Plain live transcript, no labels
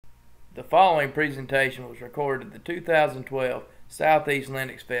The following presentation was recorded at the 2012 SouthEast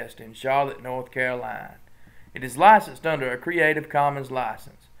LinuxFest in Charlotte, North Carolina. It is licensed under a Creative Commons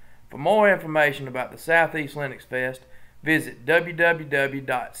license. For more information about the SouthEast LinuxFest, visit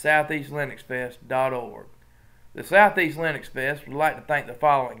www.southeastlinuxfest.org. The SouthEast LinuxFest would like to thank the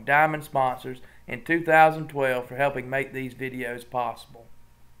following diamond sponsors in 2012 for helping make these videos possible.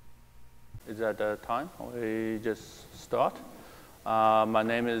 Is that the time? We just start. My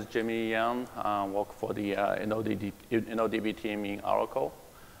name is Jimmy Yang. I work for the InnoDB team in Oracle.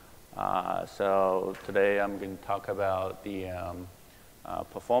 So today I'm going to talk about the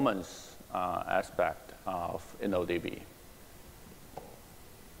performance aspect of InnoDB.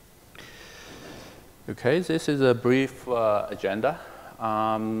 Okay, this is a brief agenda.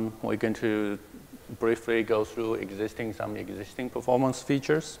 We're going to briefly go through some existing performance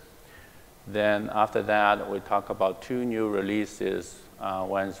features. Then after that, we talk about two new releases.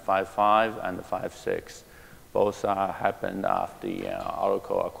 One is 5.5 and 5.6. Both happened after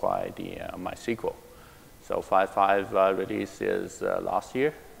Oracle acquired the MySQL. So 5.5 release is last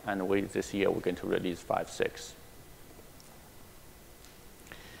year, and this year we're going to release 5.6.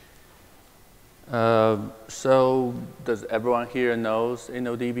 So does everyone here knows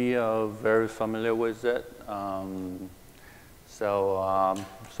InnoDB? Are very familiar with it? So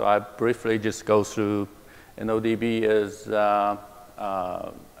I briefly just go through. InnoDB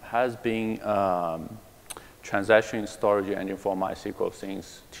has been transaction storage engine for MySQL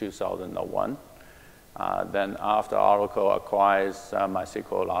since 2001. Then after Oracle acquires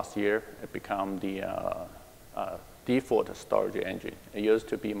MySQL last year, it became the default storage engine. It used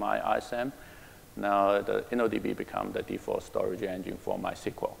to be MyISAM. Now the InnoDB became the default storage engine for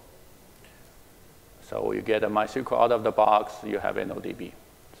MySQL. So you get a MySQL out of the box, you have InnoDB.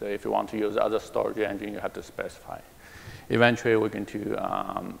 So if you want to use other storage engine, you have to specify. Eventually, we're going to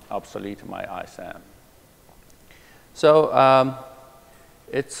obsolete MyISAM. So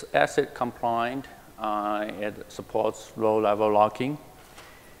it's ACID compliant. It supports low-level locking.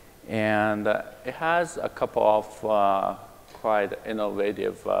 And it has a couple of quite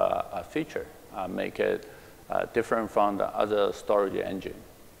innovative features, make it different from the other storage engine.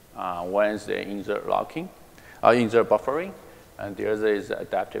 One is the insert locking, insert buffering, and the other is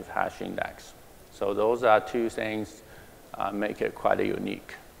adaptive hash index. So those are two things make it quite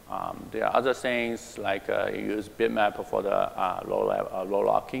unique. There are other things like you use bitmap for the low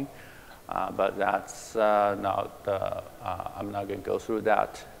locking, but that's I'm not going to go through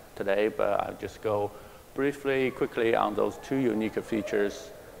that today, but I'll just go quickly on those two unique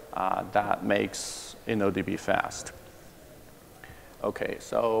features that makes InnoDB fast. Okay,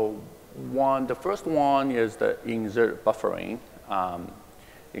 so the first one is the insert buffering.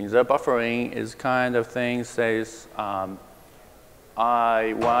 Insert buffering is kind of thing says, when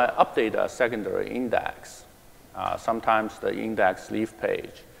I update a secondary index, sometimes the index leaf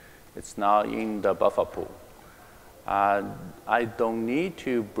page, it's now in the buffer pool. I don't need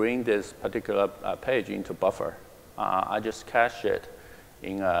to bring this particular page into buffer. I just cache it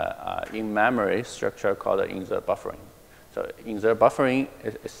in a in-memory structure called insert buffering. So insert buffering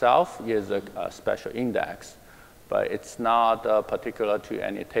itself is a special index, but it's not particular to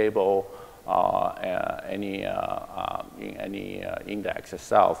any table or in any index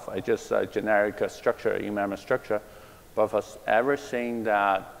itself. It's just a generic structure, in-memory structure. But for everything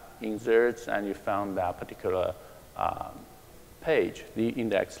that inserts and you found that particular page, the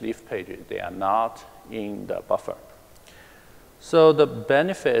index leaf page, they are not in the buffer. So the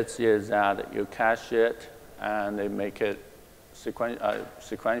benefits is that you cache it, and they make it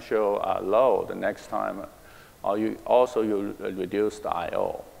sequential load the next time. Or you reduce the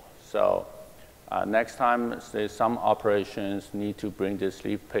I/O. So next time, say some operations need to bring this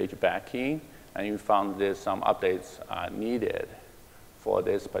leaf page back in, and you found there's some updates needed for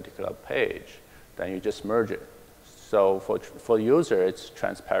this particular page, then you just merge it. So for user, it's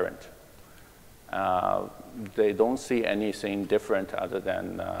transparent. They don't see anything different other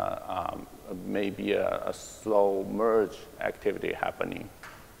than maybe a slow merge activity happening.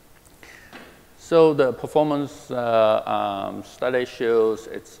 So the performance study shows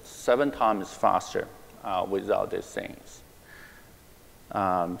it's 7 times faster without these things.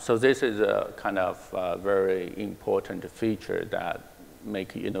 So this is a kind of very important feature that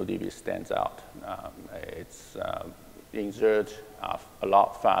make InnoDB stands out. It's insert a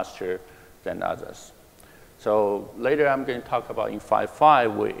lot faster than others. So later I'm going to talk about in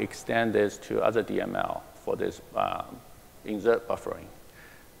 5.5, we extend this to other DML for this insert buffering.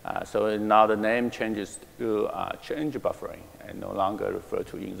 So now the name changes to change buffering and no longer refer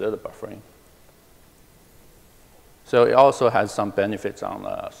to insert buffering. So it also has some benefits on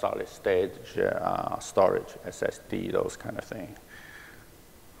solid state storage, SSD, those kind of things.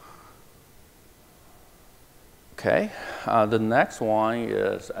 Okay, the next one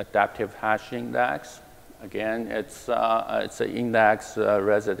is adaptive hash index. Again, it's an index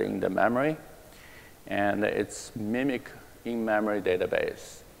resident in the memory, and it's mimic in-memory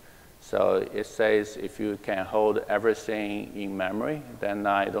database. So it says if you can hold everything in memory, then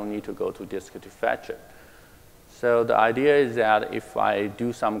I don't need to go to disk to fetch it. So the idea is that if I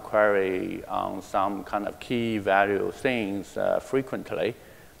do some query on some kind of key value things frequently,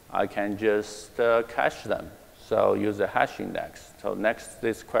 I can just cache them. So use a hash index. So next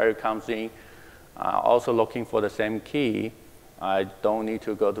this query comes in, also looking for the same key. I don't need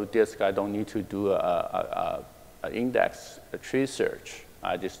to go to disk. I don't need to do an index, a tree search.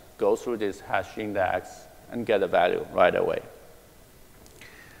 I just go through this hash index and get a value right away.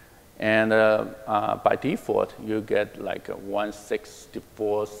 And by default, you get like a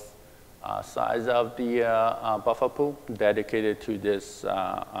 1/64th size of the buffer pool dedicated to this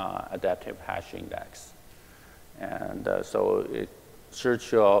adaptive hash index. And so it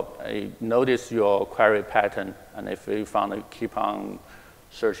notice your query pattern, and if you keep on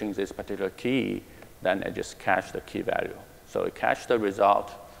searching this particular key, then it just cache the key value. So it cache the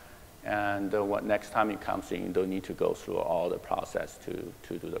result, and next time it comes in, you don't need to go through all the process to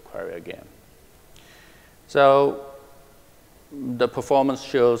do the query again. So the performance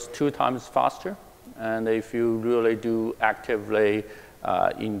shows 2 times faster, and if you really do actively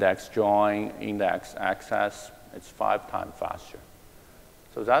index join, index access, it's 5 times faster.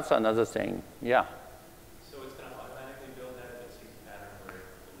 So that's another thing, yeah. So it's going to automatically build that if it sees a pattern where it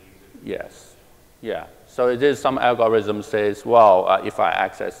believes it? Yes, yeah. So it is some algorithm says, well, if I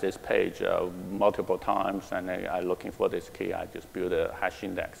access this page multiple times and I'm looking for this key, I just build a hash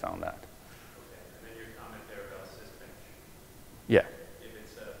index on that. Okay, and then your comment there about sysbench. Yeah. If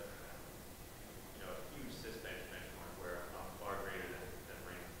it's a huge sysbench benchmark where I'm far greater than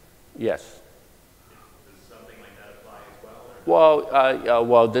ring. Yes.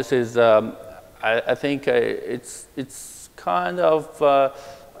 Well, this is, I think it's kind of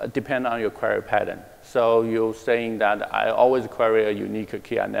depend on your query pattern. So you're saying that I always query a unique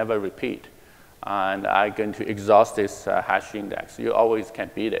key, I never repeat. And I'm going to exhaust this hash index. You always can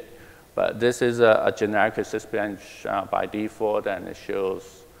beat it. But this is a generic sysbench by default, and it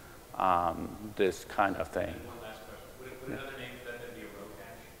shows this kind of thing. And one last question. Would another name for that be a row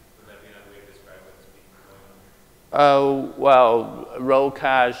cache? Would that be another way to describe what's being going on? Well, row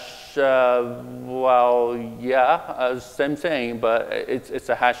cache, well, yeah, same thing, but it's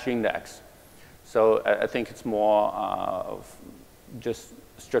a hash index. So I think it's more just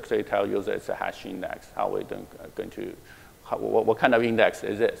strictly tell user it's a hash index. How we're going to, what kind of index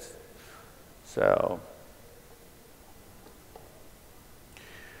is this? So,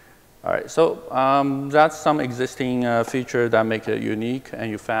 all right, so that's some existing feature that make it unique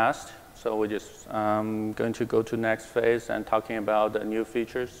and fast. So we're just going to go to next phase and talking about the new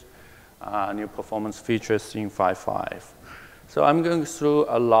features, new performance features in 5.5. So I'm going through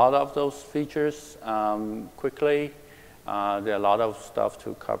a lot of those features quickly. There are a lot of stuff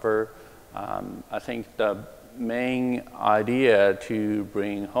to cover. I think the main idea to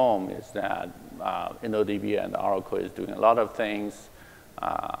bring home is that InnoDB and Oracle is doing a lot of things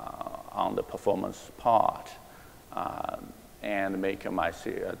on the performance part. And make the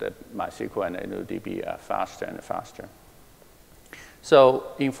MySQL and InnoDB faster and faster. So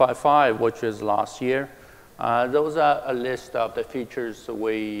in 5.5, which is last year, those are a list of the features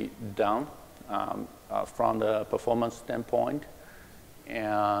we done from the performance standpoint.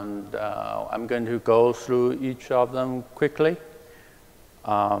 And I'm going to go through each of them quickly.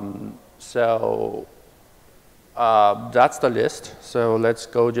 So that's the list. So let's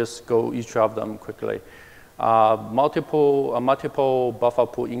just go each of them quickly. Multiple buffer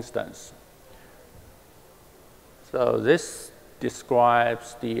pool instance. So this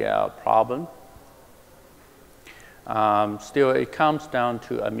describes the problem. Still, it comes down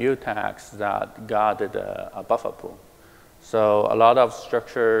to a mutex that guarded a buffer pool. So a lot of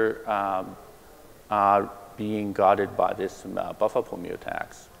structure are being guarded by this buffer pool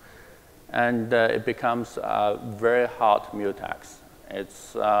mutex. And it becomes a very hot mutex.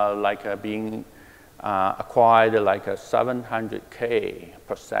 It's like being acquired like a 700K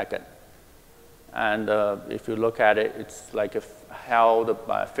per second. And if you look at it, it's like held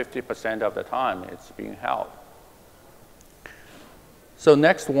by 50% of the time it's being held. So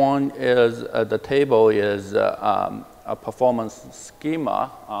next one is the table is a performance schema.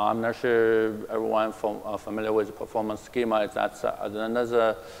 I'm not sure everyone familiar with the performance schema. That's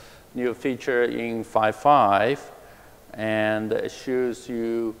another new feature in 5.5. And it shows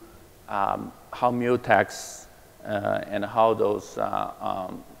you how mutex and how those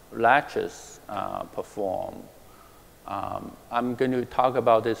latches perform. I'm going to talk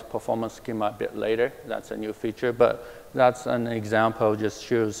about this performance schema a bit later. That's a new feature, but that's an example. Just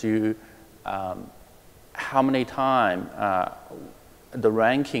shows you how many times the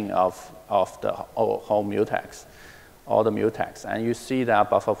ranking of the whole mutex, all the mutex, and you see that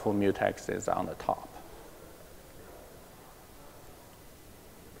buffer pool mutex is on the top.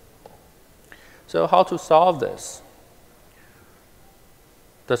 So how to solve this?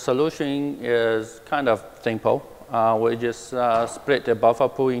 The solution is kind of simple. We just split the buffer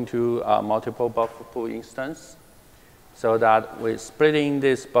pool into multiple buffer pool instances, so that with splitting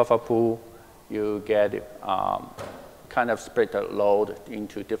this buffer pool, you get kind of split the load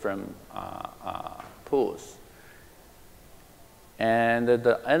into different pools. And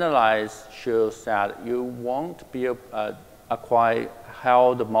the analyze shows that you won't be acquire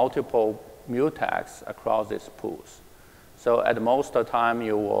how the multiple mutex across these pools. So at most of the time,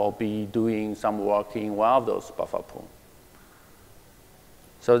 you will be doing some work in one of those buffer pools.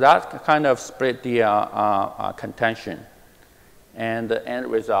 So that kind of split the contention. And the end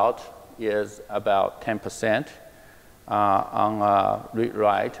result is about 10% on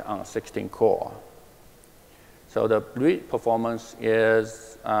read-write on 16 core. So the read performance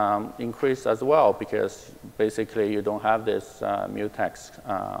is increased as well, because basically you don't have this mutex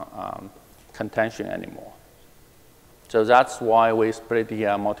contention anymore. So that's why we split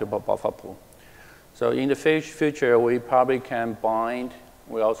the multiple buffer pool. So in the future, we probably can bind,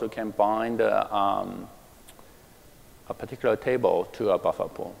 we also can bind a particular table to a buffer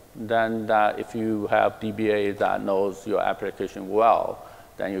pool. Then if you have DBA that knows your application well,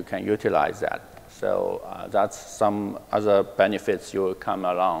 then you can utilize that. So that's some other benefits you will come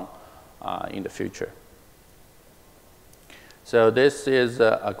along in the future. So this is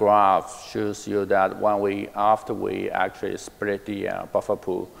a graph shows you that after we actually split the buffer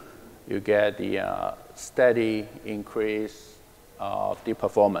pool, you get the steady increase of the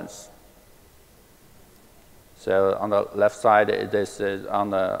performance. So on the left side, this is on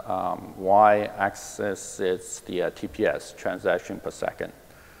the y-axis, it's the TPS, transaction per second.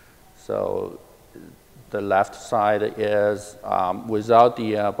 So the left side is without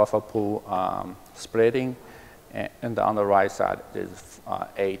the buffer pool splitting, and on the right side is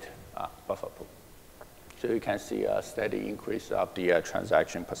 8 buffer pool. So you can see a steady increase of the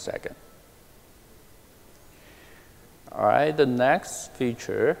transaction per second. All right, the next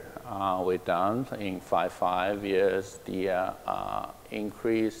feature we done in 5.5 is the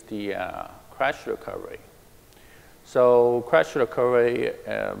increase the crash recovery. So crash recovery,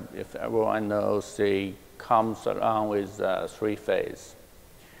 if everyone knows, it comes along with 3 phases.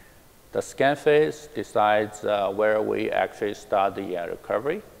 The scan phase decides where we actually start the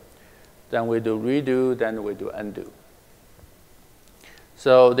recovery. Then we do redo, then we do undo.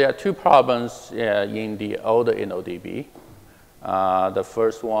 So there are 2 problems in the older InnoDB. The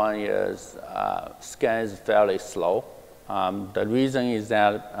first one is scan is fairly slow. The reason is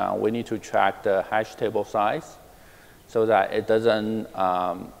that we need to track the hash table size so that it doesn't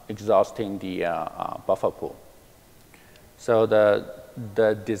exhausting the buffer pool. So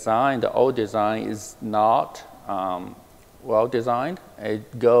the design, the old design is not well designed.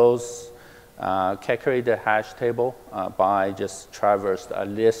 It goes calculate the hash table by just traverse a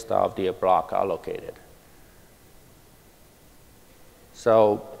list of the block allocated.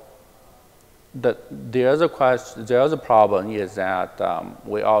 So the other problem is that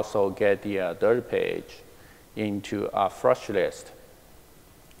we also get the dirty page into a flush list.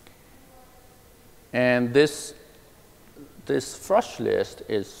 And this flush list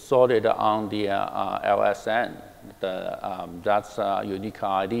is sorted on the LSN. That's a unique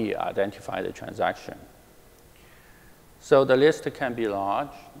ID, identify the transaction. So the list can be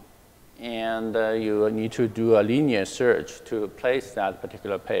large, and you need to do a linear search to place that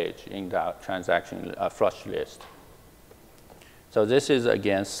particular page in that transaction flush list. So this is,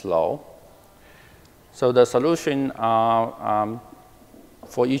 again, slow. So the solution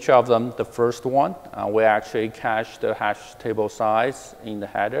for each of them, the first one, we actually cache the hash table size in the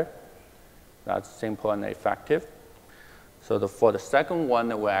header. That's simple and effective. So for the second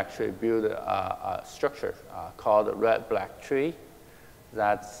one, we actually build a structure called a red-black tree.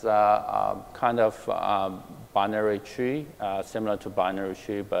 That's kind of binary tree, similar to binary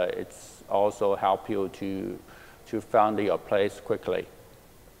tree, but it's also help you to find your place quickly.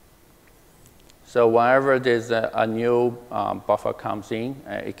 So whenever there's a new buffer comes in,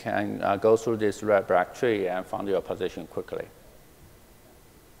 it can go through this red-black tree and find your position quickly.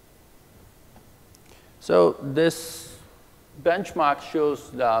 So this benchmark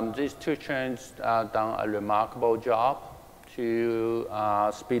shows these two chains done a remarkable job to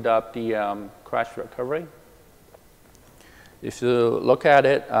speed up the crash recovery. If you look at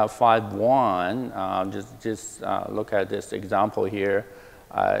it, 5.1, just look at this example here.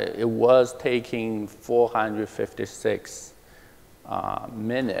 It was taking 456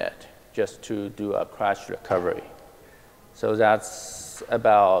 minutes just to do a crash recovery. So that's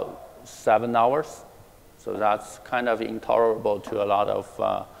about 7 hours. So that's kind of intolerable to a lot of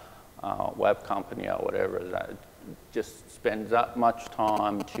web company or whatever that just spends that much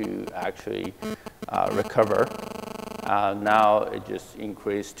time to actually recover. Now it just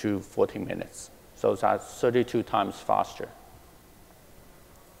increased to 40 minutes. So that's 32 times faster.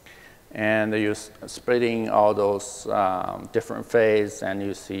 And you're splitting all those different phases, and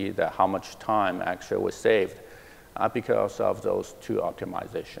you see that how much time actually was saved because of those two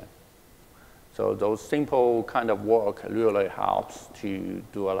optimizations. So those simple kind of work really helps to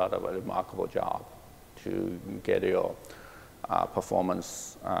do a lot of a remarkable job to get your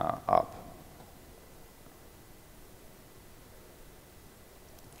performance up.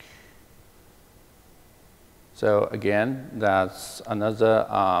 So again, that's another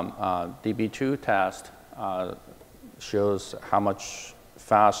DB2 test shows how much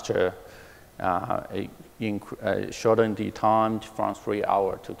faster it shortened the time from 3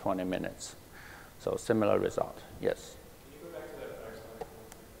 hours to 20 minutes. So similar result, yes. Can you go back to that first slide?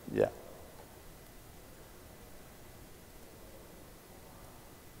 Yeah.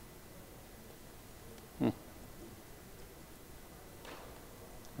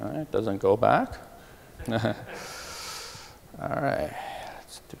 All right, doesn't go back. All right,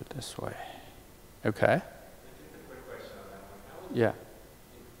 let's do it this way. Okay. Just a quick question on that one. Yeah.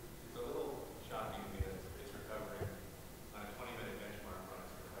 It's a little shocking to me that it's recovering on a 20-minute benchmark run.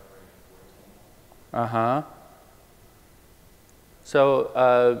 It's recovering in 14. Uh-huh. So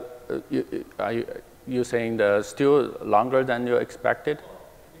are you saying the still longer than you expected? Well,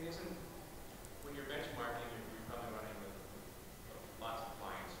 I mean, when you're benchmarking, you're probably running with lots of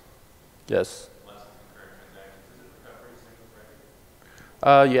clients. Yes. Lots of concurrent transactions. Is it recovering single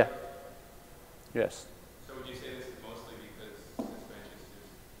threaded? Yeah. Yes. So would you say this is mostly because this bench is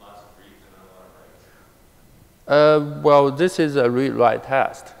just lots of reads and not a lot of writes? Well, this is a read-write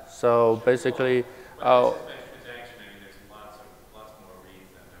test. So basically, Well, this is bench transaction. I mean, there's lots more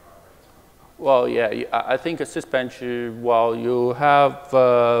reads than there are writes. well, yeah, I think a sysbench, well, you have,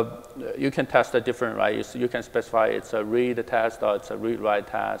 you can test a different, right? You can specify it's a read test or it's a read-write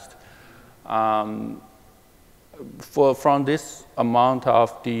test. From this amount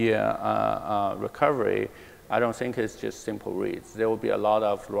of the recovery, I don't think it's just simple reads. There will be a lot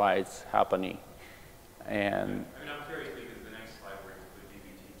of writes happening. And I mean, I'm curious because the next slide where you put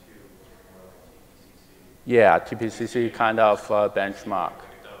DBT2 was more like TPCC. yeah, TPCC kind of benchmark. Like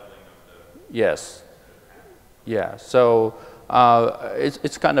a doubling of the. Yes. Yeah. So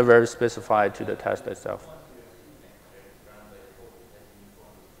it's kind of very specified to the test itself.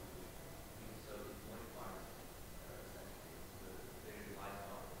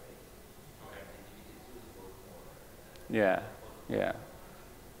 Yeah, yeah.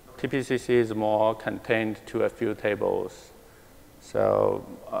 TPCC is more contained to a few tables. So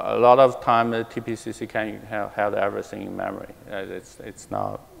a lot of time the TPCC can have everything in memory. It's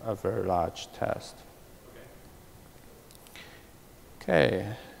not a very large test. Okay.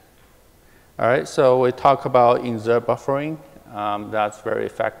 All right, so we talk about insert buffering. That's very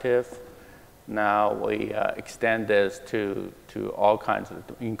effective. Now we extend this to all kinds of,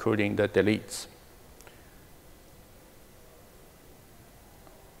 including the deletes.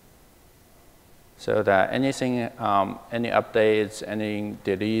 So that anything, any updates, any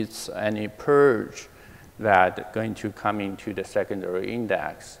deletes, any purge that going to come into the secondary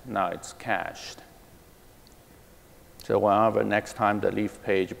index, now it's cached. So whenever next time the leaf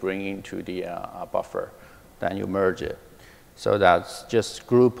page bring into the buffer, then you merge it. So that's just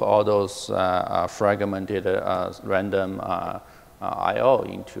group all those fragmented random I/O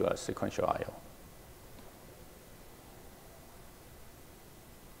into a sequential I/O.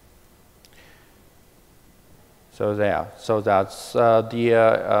 So there, so that's the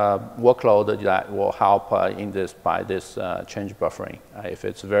workload that will help in this by this change buffering. If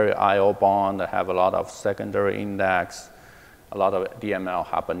it's very I/O bound, have a lot of secondary index, a lot of DML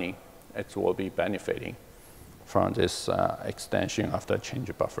happening, it will be benefiting from this extension of the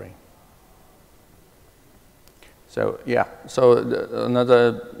change buffering. So yeah, so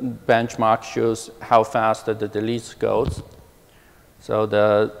another benchmark shows how fast the delete goes. So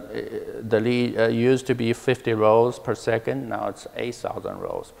the delete used to be 50 rows per second. Now it's 8,000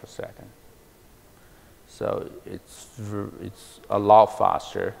 rows per second. So it's a lot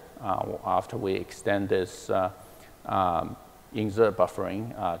faster after we extend this insert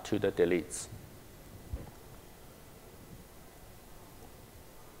buffering to the deletes.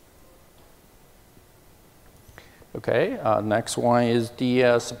 Okay, next one is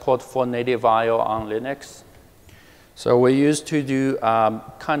the support for native I/O on Linux. So we used to do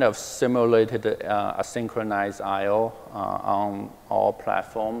kind of simulated asynchronized I/O on all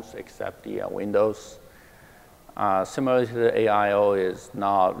platforms except the Windows. Simulated AIO is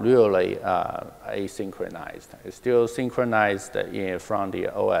not really asynchronized. It's still synchronized from the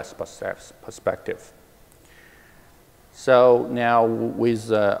OS perspective. So now with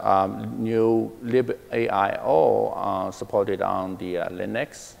new libaio supported on the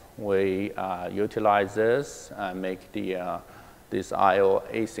Linux, we utilize this and make this I/O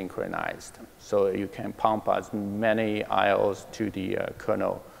asynchronized. So you can pump as many I/Os to the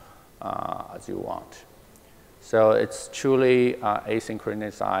kernel as you want. So it's truly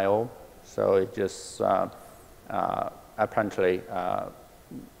asynchronous I/O. So it just apparently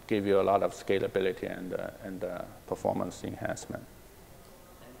give you a lot of scalability and performance enhancement.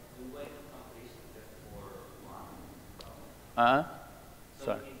 And the way the completion just for one. So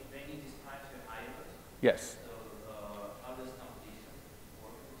Sorry. when you dispatch your I/Os. Yes. So how does completion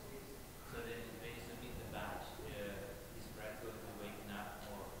work in this case? So then when you submit the batch, is Brad going to be waking up,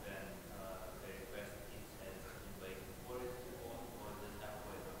 or when the request has been waiting for it to on, or does that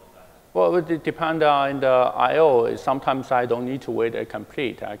wait the whole batch? Well, it depends on the I/O. Sometimes I don't need to wait it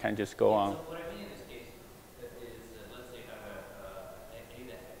complete. I can just go on. So what I mean in this case is, let's say you have an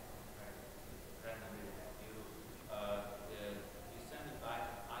data head, right? Random data head. You send a batch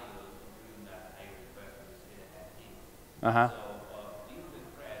of I/Os including that I/O request from this data head in. Uh-huh. So you with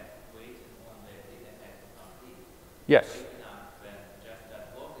Brad waiting on the data head to complete. Yes. Waking up when just that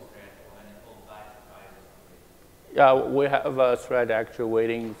block is read or when the whole batch of I/Os is complete. Yeah, we have a thread actually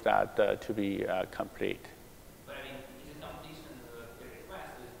waiting for that to be complete. But I mean, is it completion of the request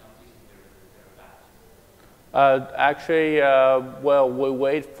or is it completion of the batch? Actually, well, we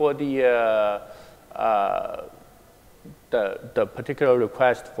wait for the particular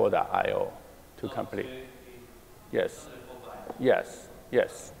request for the I/O to complete. Yes. So the whole batch. Yes.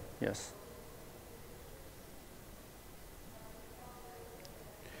 Yes. Yes.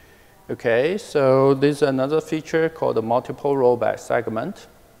 Okay, so there's another feature called the multiple rollback segment.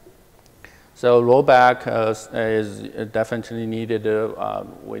 So rollback is definitely needed.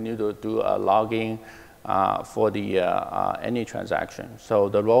 We need to do a logging for the any transaction. So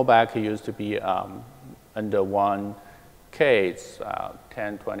the rollback used to be under one case,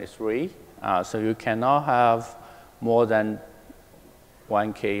 1023. So you cannot have more than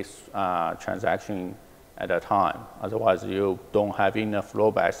one case transaction at a time. Otherwise, you don't have enough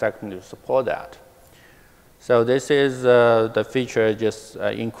rollback segment to support that. So this is the feature, just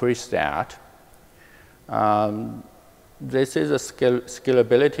increase that. This is a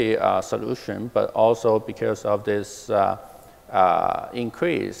scalability solution, but also because of this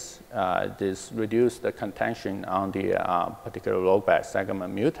increase, this reduced the contention on the particular rollback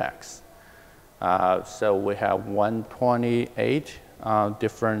segment mutex. So we have 128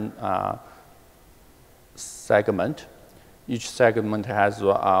 different segment. Each segment has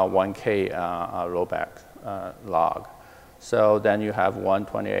 1K rollback log. So then you have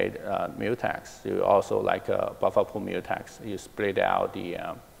 128 mutex. You also like a buffer pool mutex. You split out the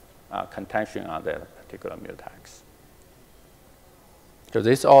contention on that particular mutex. So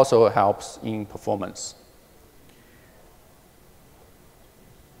this also helps in performance.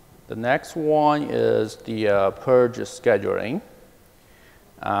 The next one is the purge scheduling.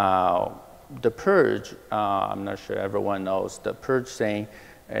 The purge, I'm not sure everyone knows, the purge thing,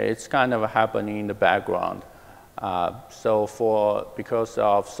 it's kind of happening in the background. So because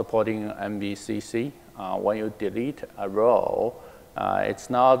of supporting MVCC, when you delete a row, it's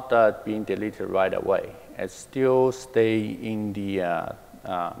not being deleted right away. It still stays in the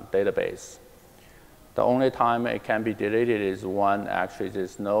database. The only time it can be deleted is when actually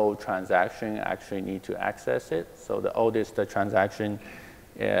there's no transaction actually need to access it. So the oldest transaction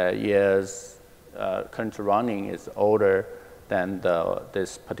is currently running is older than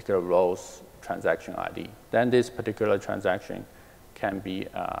this particular row's transaction ID. Then this particular transaction can be,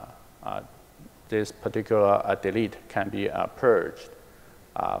 this particular delete can be purged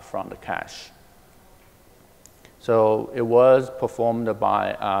from the cache. So it was performed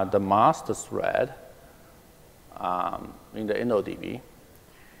by the master thread in the InnoDB.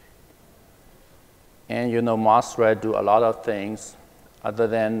 And you know, master thread do a lot of things other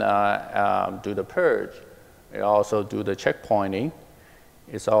than do the purge. It also do the checkpointing.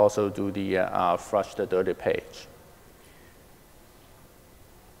 It's also do the flush the dirty page.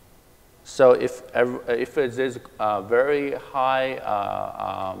 So if it is very high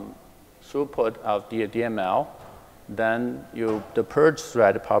throughput of the DML, then the purge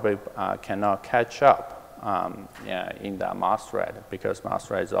thread probably cannot catch up yeah, in the master thread because master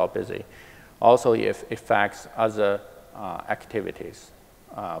thread is all busy. Also, if it affects other activities,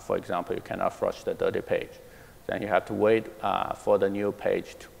 for example, you cannot flush the dirty page, then you have to wait for the new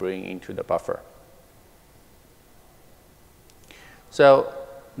page to bring into the buffer. So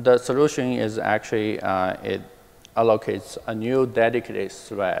the solution is actually it allocates a new dedicated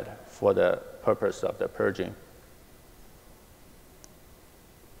thread for the purpose of the purging.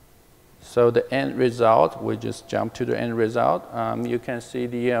 So the end result, we just jump to the end result. You can see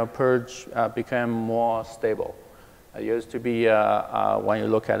the purge became more stable. It used to be, when you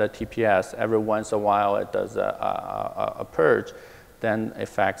look at a TPS, every once in a while it does a purge, then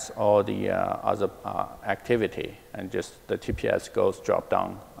affects all the other activity, and just the TPS goes drop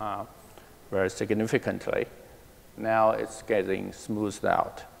down very significantly. Now it's getting smoothed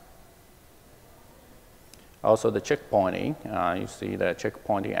out. Also the checkpointing, you see the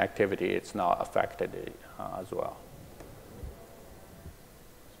checkpointing activity, it's not affected as well.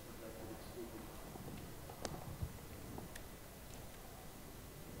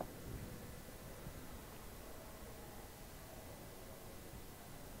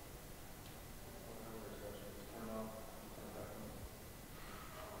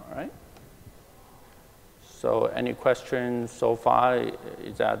 All right. So any questions so far?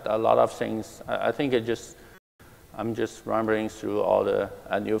 Is that a lot of things? I think I'm just rambling through all the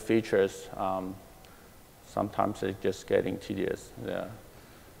new features. Sometimes it's just getting tedious. Yeah.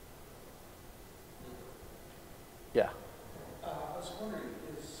 Yeah. I was wondering,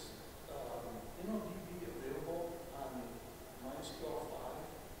 is InnoDB available on MySQL 5?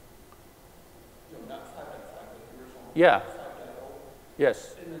 You know, not 5.5, but the original Yeah. 5.0?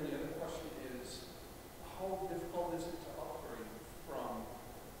 Yes. And then the other question is, how difficult is it to upgrade from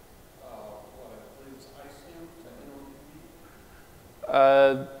what I believe is ISAM to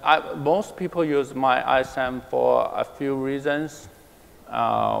InnoDB? Most people use my ISAM for a few reasons.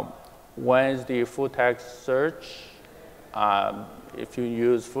 One is the full text search. If you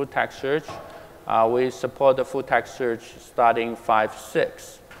use full text search, we support the full text search starting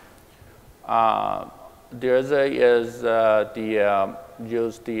 5.6. The other is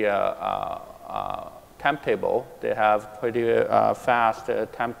use the temp table. They have pretty fast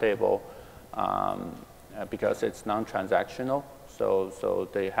temp table because it's non-transactional. So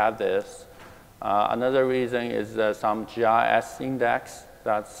they have this. Another reason is some GIS index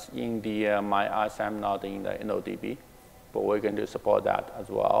that's in the MyISAM, not in the InnoDB, but we're going to support that as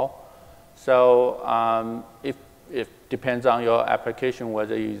well. So if depends on your application,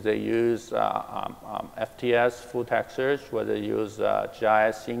 whether they use FTS, full text search, whether they use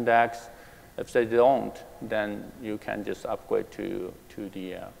GIS index. If they don't, then you can just upgrade to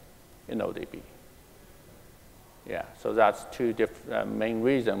the InnoDB. Yeah, so that's two different main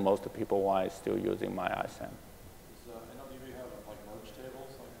reasons most people why still using my ISAM. Does InnoDB have like merge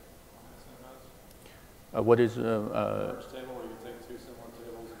tables like ISAM has? What is merge table where you take two similar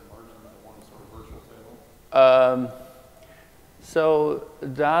tables and merge them into one sort of virtual table? So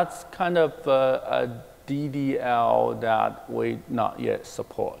that's kind of a DDL that we not yet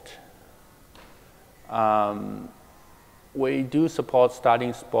support. We do support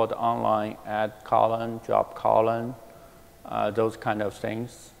starting support online, add column, drop column, those kind of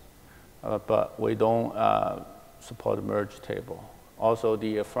things, but we don't support merge table. Also,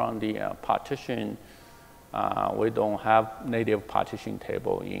 from the partition, we don't have native partition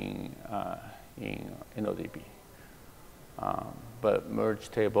table in InnoDB. But merge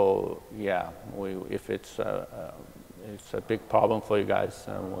table, yeah, if it's a big problem for you guys.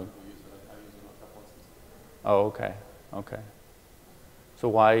 Oh, okay, okay. So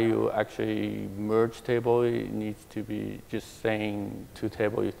why you actually merge table? It needs to be just saying two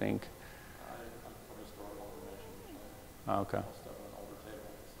table, you think? Okay.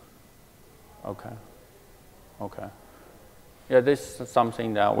 Okay. Okay. Yeah, this is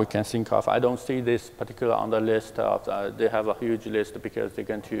something that we can think of. I don't see this particular on the list of, they have a huge list because they're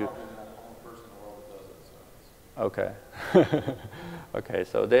going to. Okay. Okay,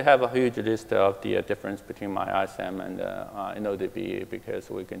 so they have a huge list of the difference between MyISAM and InnoDB because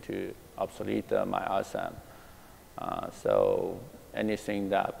we're going to obsolete MyISAM. So anything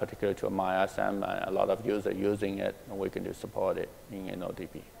that particular to MyISAM, a lot of users using it, we can do support it in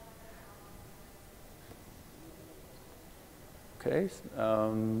InnoDB. Okay,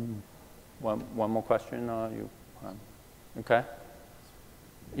 one more question? Okay.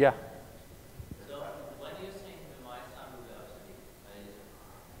 Yeah. So when do you think the MySQL will be obsolete?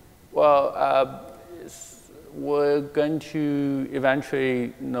 Well, we're going to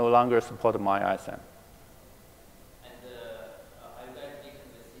eventually no longer support MySQL. And are you guys making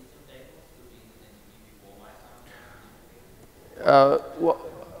the system tables to be InnoDB before MySQL? Well,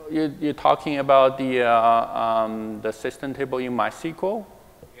 you're talking about the system table in MySQL?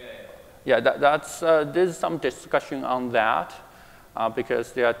 Yeah, there's some discussion on that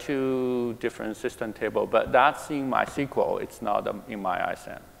because there are two different system tables, but that's in MySQL. It's not in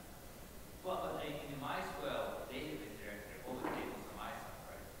MySQL. Well, but in the MySQL database directory, all the tables are MySQL,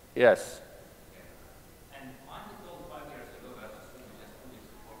 right? Yes. And mine is built 5 years ago, but I assume you just fully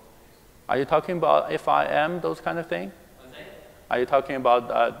support this. Are you talking about FIM, those kind of thing? What's that? Are you talking about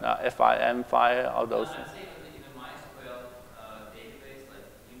FIM file, all those No, I'm things? saying in the MySQL database, like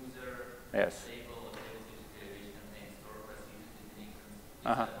user, Yes. table, table declaration, contains store procedures, definitions, these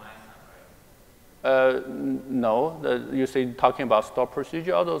Uh-huh. are MySQL, right? No, you say talking about store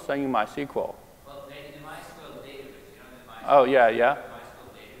procedure, all those things in MySQL. Well, in the MySQL database, you know, in the MySQL, Oh, yeah, yeah. MySQL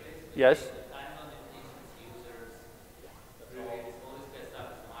database, Yes. the time on definitions, users, creates all this good stuff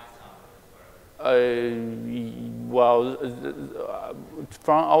is MySQL. Well,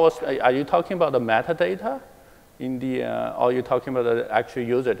 from our, are you talking about the metadata in the, or are you talking about the actual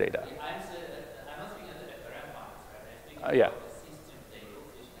user data? I'm not speaking of the FRM files, right? I'm speaking Yeah. about the system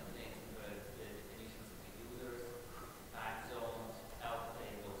tables, which contains the definitions of the users, time zones, health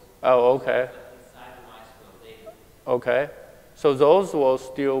tables. Oh, okay. But inside the MySQL database. Okay. So those will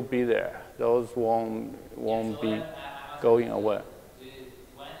still be there. Those won't be going away.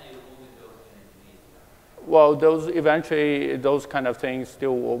 When are you moving those to InnoDB? Well, those eventually, those kind of things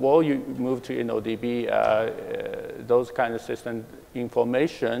still will you move to InnoDB. Those kind of system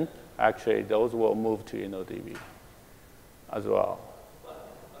information, actually, those will move to InnoDB as well.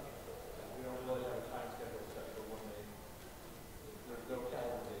 We don't really have a time schedule set for when there's no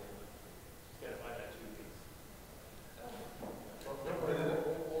calendar date. Gotta find that 2 weeks.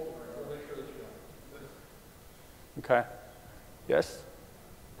 We'll make sure that you know. Okay. Yes? I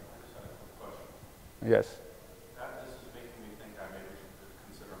just had a quick question. Yes. This is making me think I maybe should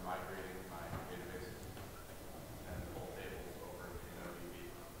consider migrating my databases and old tables over to InnoDB.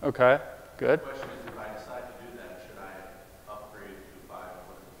 Okay. Good. The question is, if I decide to do that, should I upgrade to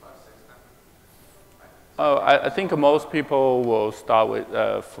 5.6 then? Oh, I think most people will start with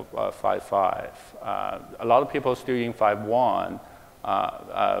 5.5. A lot of people still in 5.1.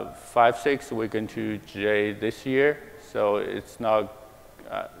 5.6 we're going to GA this year, so it's not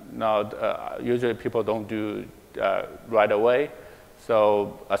usually people don't do right away.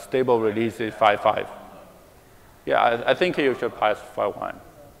 So a stable release is 5.5. Yeah, I think you should pass 5.1.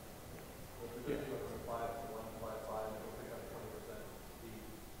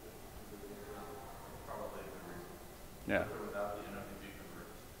 Probably a good reason. Yeah. With or without the InnoDB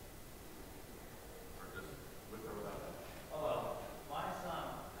converters? Or just with or without that? Oh, well, my son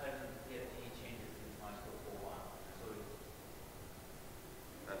hasn't yet any changes since MySQL 4.1. So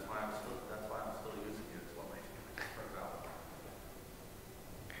That's why I'm still using it. It's what makes me prefer that.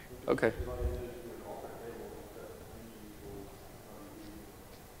 Okay.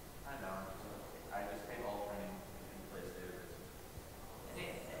 I know. I just hate altering in place databases.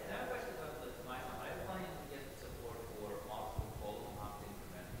 another question about my son. I'm planning to get support for multiple column after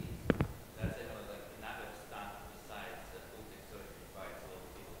increment keys. That's like another stuff besides the full text search provides a lot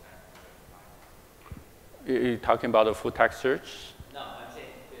of people can find. You're talking about the full text search? No, I'm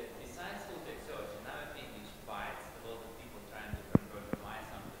saying besides full text search, another thing which bites a lot of people trying to convert my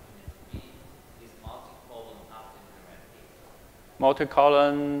son to InnoDB is multi-column after increment keys.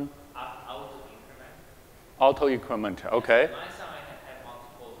 Multi-column, Auto increment. auto increment. Okay. My son I can have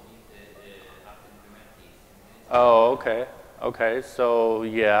multi-column after increment keys. Oh, okay. Okay. So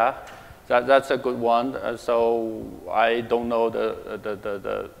yeah, that's a good one. So I don't know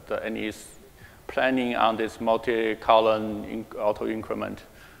the any planning on this multi-column auto increment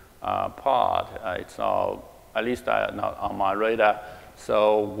part. It's not, at least not on my radar.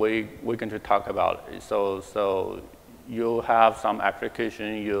 So we're going to talk about it. So you have some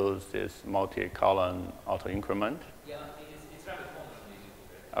application use this multi-column auto increment. Yeah, it's rather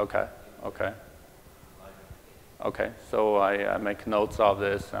common. Okay. Okay. Okay. So I make notes of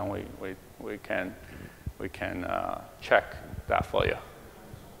this, and we can check that for you.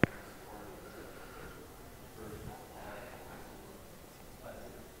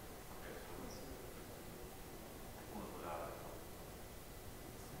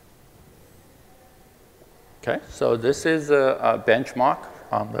 Okay, so this is a benchmark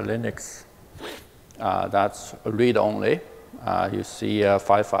on the Linux. That's read-only. You see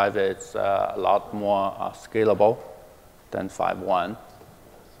 5.5 is a lot more scalable than 5.1.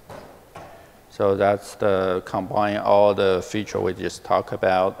 So that's the combine all the feature we just talked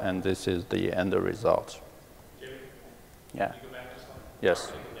about, and this is the end result. Jimmy, Yeah. can you go back to slide?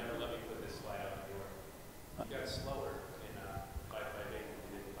 Yes. You never let me put this slide on your. You got slower in 5.58 than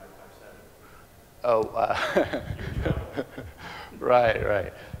you did in 5.57. Oh,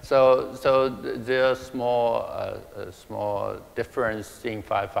 right. So there's small difference in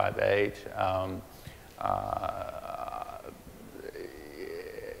 5.58.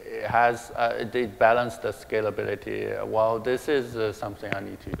 It has they balance the scalability. Well, this is something I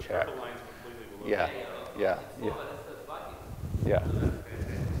need to check. The line's completely below. Yeah.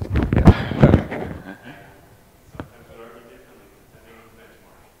 Sometimes we argue differently depending on the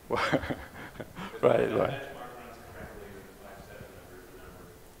benchmark. Right. Benchmark runs correctly with the 5.7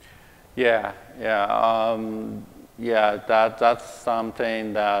 number. That's something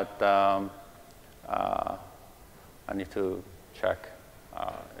that I need to check.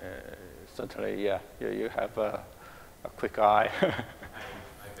 Certainly, you have a quick eye. I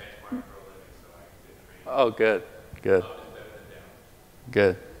benchmark for a living, so I did train. Oh, good. Up is better than down.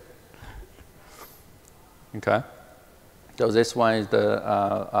 Good. Okay. So this one is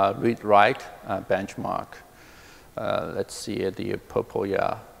the read-write benchmark. Let's see the purple.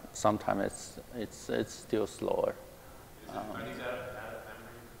 Yeah, sometimes it's still slower. Are these out of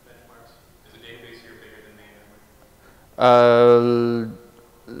memory benchmarks? Is the database here bigger than main memory?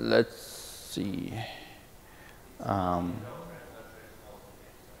 Let's see.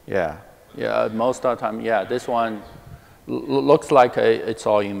 Yeah. Most of the time, yeah. This one looks like it's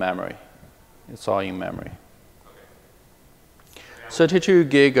all in memory. It's all in memory. Okay. 32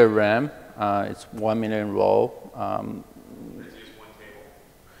 gig of RAM. It's 1 million row. It's just one table.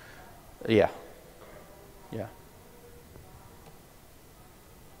 Yeah. Okay. Yeah.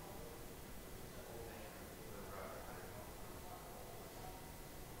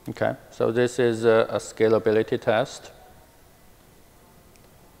 Okay, so this is a scalability test.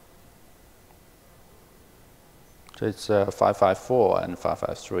 So it's 5.54 and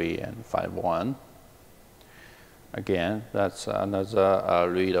 5.53 and 5.1. Again, that's another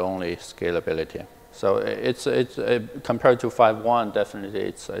read-only scalability. So it's compared to 5.1, definitely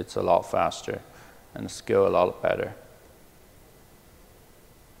it's a lot faster and scale a lot better.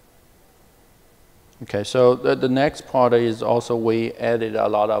 Okay, so the next part is also we added a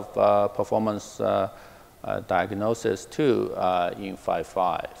lot of performance diagnosis too in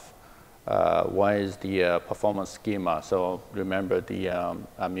 5.5. One is the performance schema. So remember the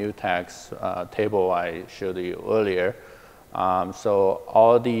mutex table I showed you earlier. So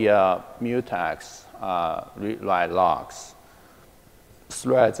all the mutex, read-write logs,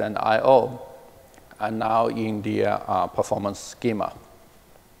 threads, and I/O are now in the performance schema.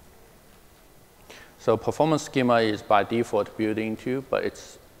 So performance schema is by default built into, but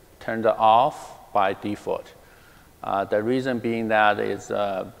it's turned off by default. The reason being that is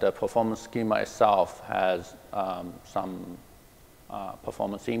the performance schema itself has some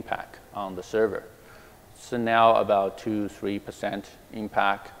performance impact on the server. So now about 2–3%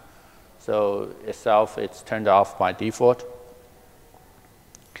 impact. So itself, it's turned off by default.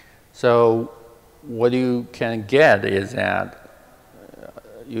 So what you can get is that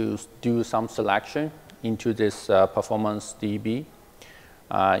you do some selection into this performance DB.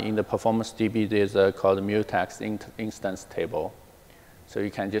 In the performance DB, there's a called mutex instance table. So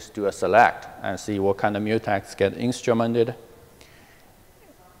you can just do a select and see what kind of mutex get instrumented.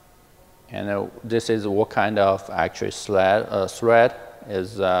 And this is what kind of actually thread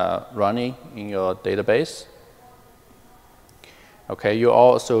is running in your database. Okay, you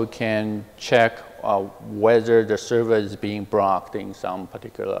also can check whether the server is being blocked in some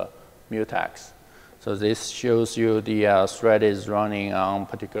particular mutex. So this shows you the thread is running on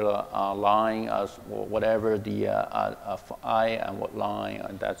particular line as whatever the I and what line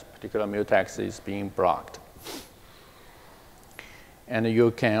and that particular mutex is being blocked. And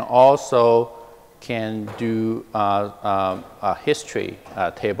you can also do a history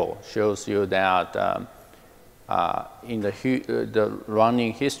table. Shows you that in the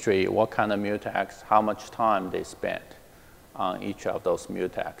running history, what kind of mutex, how much time they spent on each of those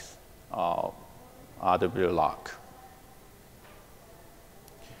mutex. RW lock.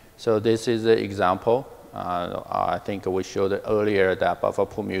 So this is the example. I think we showed earlier that buffer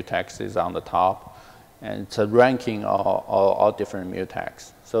pool mutex is on the top, and it's a ranking of all different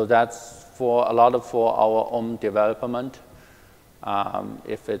mutex. So that's for our own development.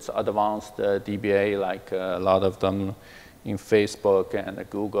 If it's advanced DBA, like a lot of them in Facebook and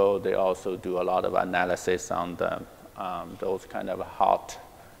Google, they also do a lot of analysis on the those kind of hot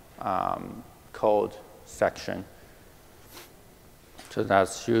code section. So that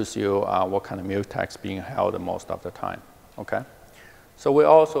shows you what kind of mutex being held most of the time. Okay. So we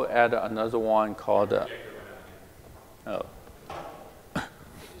also add another one called. Oh.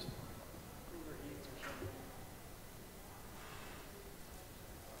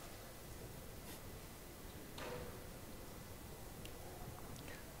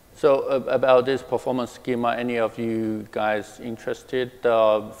 So about this performance schema, any of you guys interested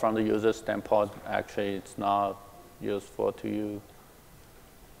from the user standpoint? Actually, it's not useful to you,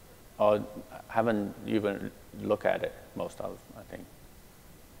 or haven't even looked at it, most of, I think.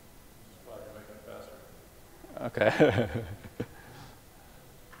 It's probably making it faster. Okay.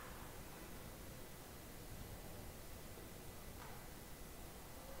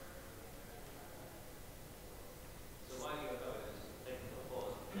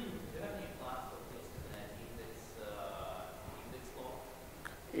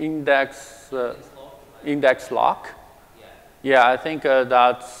 Index lock? Yeah, I think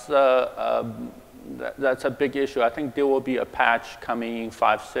that's a big issue. I think there will be a patch coming in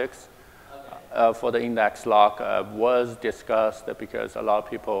 5.6 for the index lock. Was discussed because a lot of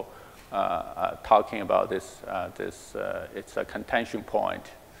people are talking about this. It's a contention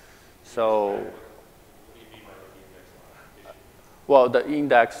point. So. Well, the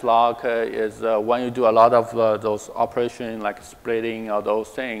index lock is when you do a lot of those operations like splitting or those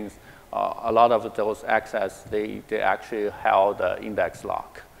things, a lot of those access, they actually held the index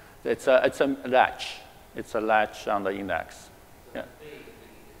lock. It's a latch. It's a latch on the index. Yeah.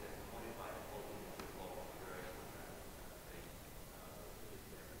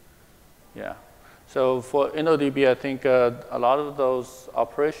 Yeah. So for InnoDB, I think a lot of those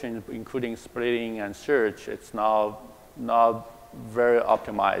operations, including splitting and search, it's now not very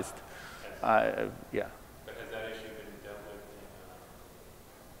optimized. Yeah. But has that issue been dealt with in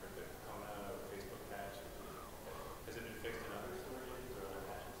the Kona or Facebook patch? Has it been fixed in other storages or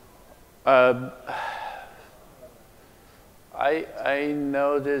other patches? I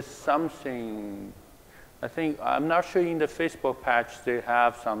know there's something. I'm not sure in the Facebook patch they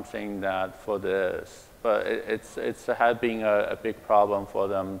have something that for this, but it's has been a big problem for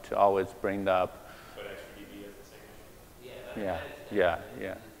them to always bring up. But XDB is the same issue. Yeah.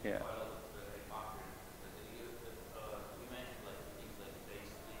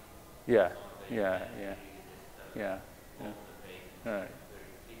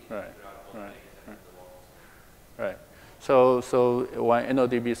 Right. So when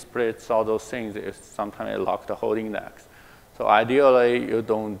InnoDB splits all those things, sometimes it locks the whole index. So ideally, you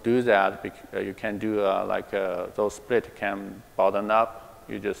don't do that. You can do those split can bottom up.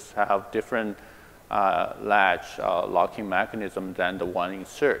 You just have different latch locking mechanism than the one in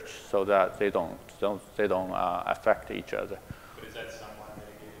search, so that they don't affect each other. But is that somewhat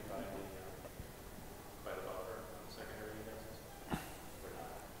mitigated by the buffer on the secondary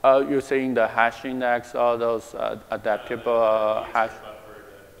indexes? You're saying the hash index or those adaptive hash?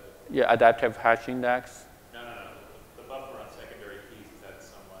 Yeah, adaptive hash index. No. The buffer on secondary keys, is that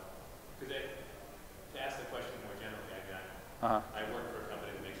somewhat? Because to ask the question more generally, I work for a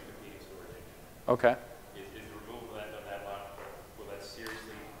company that makes competing storage. Okay. Is the removal of that lock, will that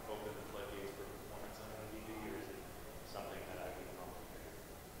seriously open the floodgates for performance on InnoDB, or is it something that I can come up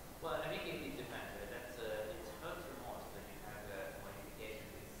with? Well, I think it depends. It hurts the most when you have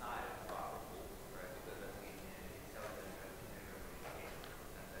modifications inside of the buffer pool, right? Because that's it tells them that modification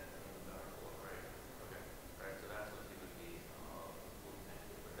and that the buffer pool, right? Okay. Right. So that's what typically would happen.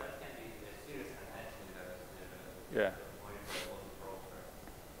 But that can be a serious contention that Yeah. Okay.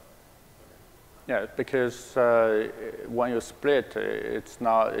 Yeah, because when you split, it's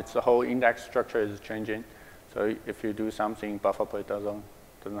the whole index structure is changing. So if you do something, buffer pool doesn't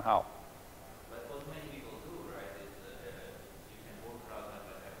help. But what many people do, right, is you can work around that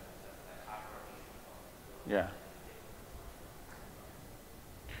by having like half partition. Yeah.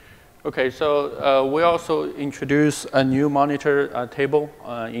 Okay, so we also introduced a new monitor table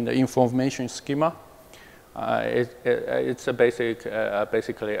in the information schema. It's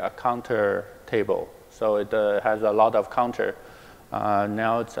basically a counter table. So it has a lot of counter.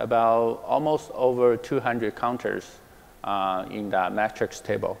 Now it's about almost over 200 counters in that matrix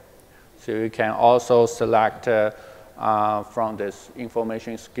table. So you can also select from this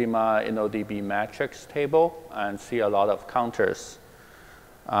information schema InnoDB matrix table and see a lot of counters.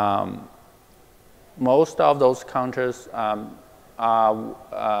 Most of those counters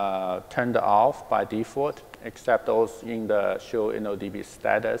are turned off by default, except those in the show InnoDB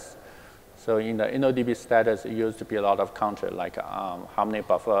status. So in the InnoDB status, it used to be a lot of counter, like how many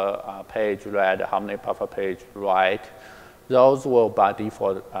buffer page read, how many buffer page write. Those will by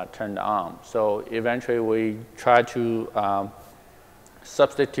default turned on. So eventually we try to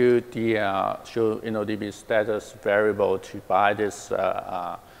substitute the show InnoDB status variable to by this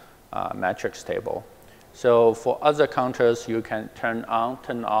metrics table. So for other counters, you can turn on,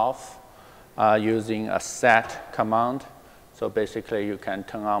 turn off using a set command. So basically, you can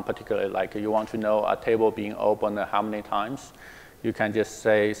turn on particularly, like you want to know a table being opened how many times. You can just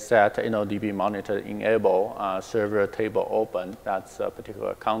say set InnoDB monitor enable server table open. That's a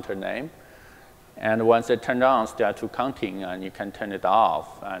particular counter name. And once it turned on, start to counting, and you can turn it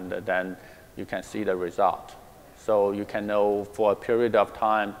off, and then you can see the result. So you can know for a period of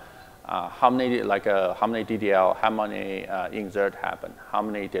time how many DDL, how many insert happen, how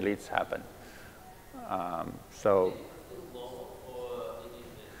many deletes happen.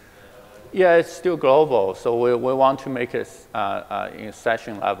 Yeah, it's still global. So we want to make it in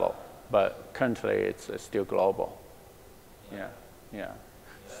session level, but currently it's still global. Yeah, yeah.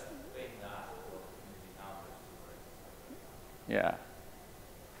 Yeah.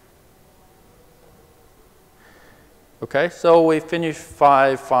 Okay, so we finished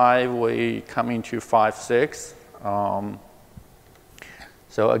 5.5, we come into 5.6.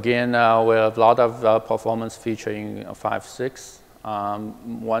 So again, we have a lot of performance feature in 5.6.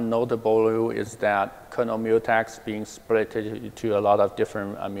 One notable rule is that kernel mutex being split into a lot of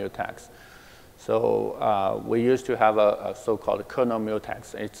different mutex. So we used to have a so-called kernel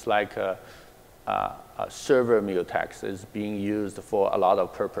mutex. It's like a server mutex is being used for a lot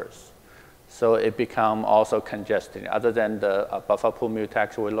of purpose. So it become also congested. Other than the buffer pool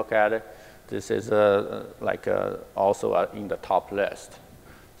mutex we look at it, this is also in the top list.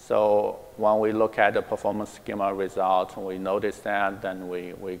 So when we look at the performance schema result, we notice that, then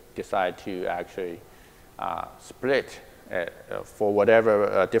we decide to actually split for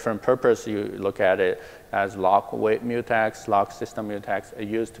whatever different purpose you look at it as log weight mutex, log system mutex. It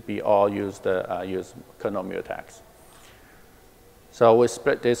used to be all used kernel mutex. So we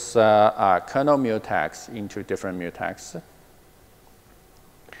split this kernel mutex into different mutex.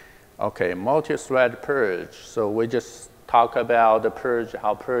 Okay, multi-thread purge. So we just talk about the purge,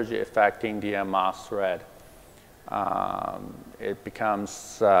 how purge is affecting the mass thread. It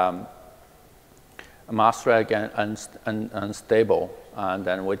becomes a mass thread again unstable, and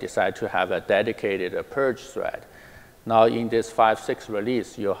then we decide to have a dedicated purge thread. Now in this 5.6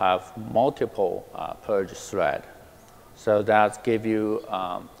 release, you have multiple purge thread. So that gives you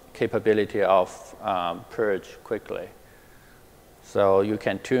capability of purge quickly. So you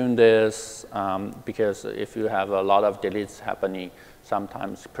can tune this because if you have a lot of deletes happening,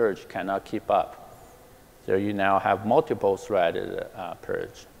 sometimes purge cannot keep up. So you now have multiple threaded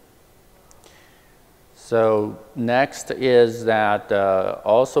purge. So next is that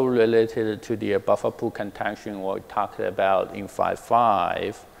also related to the buffer pool contention we talked about in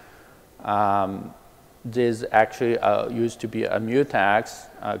 5.5. This actually used to be a mutex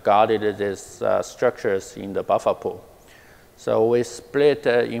guarded these structures in the buffer pool. So we split,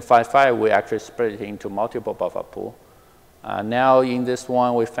 in 5.5, we actually split it into multiple buffer pool. Now in this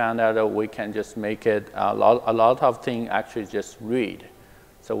one, we found out that we can just make it, a lot of things actually just read.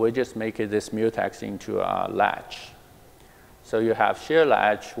 So we just make it this mutex into a latch. So you have share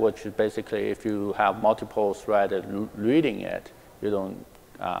latch, which is basically if you have multiple threads reading it, they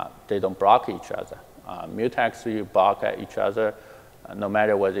don't block each other. Mutex, you block at each other, no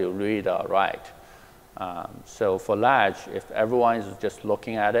matter whether you read or write. So for latch, if everyone is just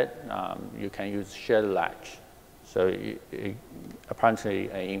looking at it, you can use shared latch. So it apparently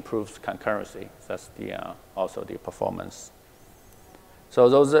improves concurrency. That's also the performance. So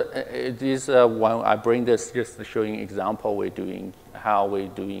these when I bring this just showing example how we're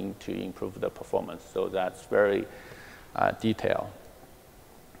doing to improve the performance. So that's very detailed.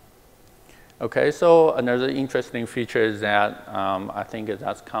 Okay, so another interesting feature is that I think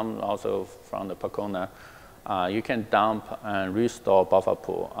that's come also from the Percona. You can dump and restore buffer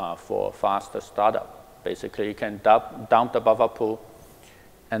pool for faster startup. Basically, you can dump the buffer pool,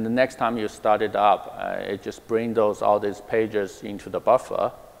 and the next time you start it up, it just brings all these pages into the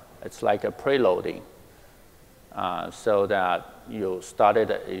buffer. It's like a preloading, so that you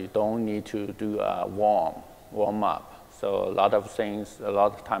don't need to do a warm up. So a lot of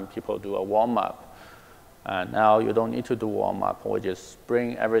time people do a warm up. Now you don't need to do warm up. We just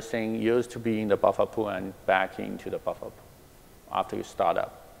bring everything used to be in the buffer pool and back into the buffer pool after you start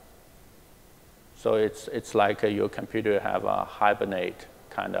up. So it's like your computer have a hibernate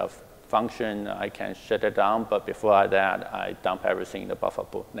kind of function, I can shut it down, but before that, I dump everything in the buffer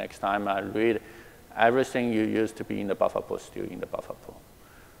pool. Next time I read, everything you used to be in the buffer pool still in the buffer pool.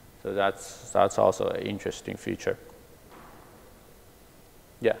 So that's also an interesting feature.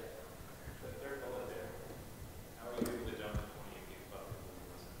 Yeah. The third bullet there, how are you able to dump the 28 gig buffer?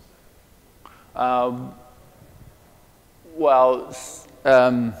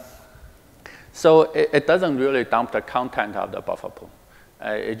 So it doesn't really dump the content of the buffer pool.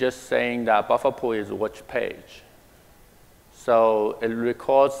 It's just saying that buffer pool is which page. So it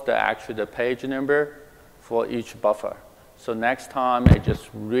records the page number for each buffer. So next time, I just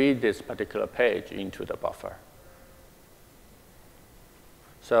read this particular page into the buffer.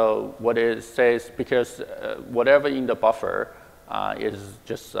 So what it says, because whatever in the buffer is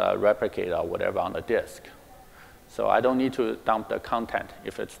just a replicate of whatever on the disk. So I don't need to dump the content.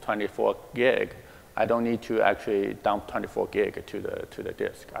 If it's 24 gig, I don't need to actually dump 24 gig to the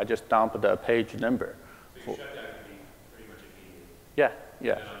disk. I just dump the page number. So your shutdown can be pretty much immediate. Yeah,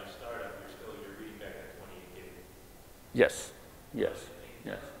 yeah. And then on your startup, you're reading back that 28 gig. Yes, yes,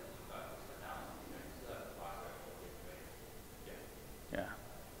 yes. Yeah,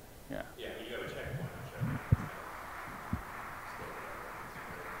 yeah. Yeah, but you have a checkpoint on shutdown.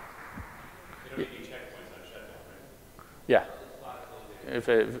 You don't need any checkpoints on shutdown, right? Yeah.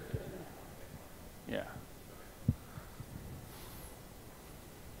 Yeah.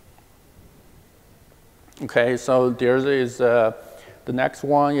 Okay, so there is the next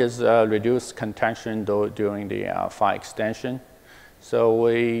one is reduce contention during the file extension. So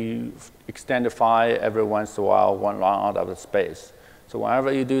we extend the file every once in a while when run out of the space. So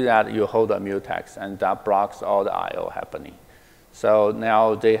whenever you do that, you hold a mutex, and that blocks all the I/O happening. So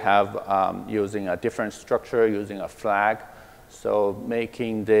now they have using a different structure, using a flag. So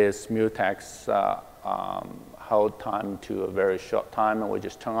making this mutex hold time to a very short time, and we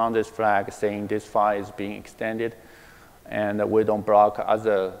just turn on this flag saying this file is being extended, and we don't block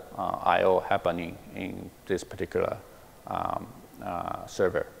other I/O happening in this particular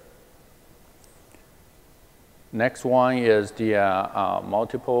server. Next one is the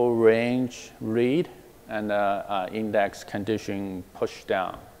multiple range read and index condition push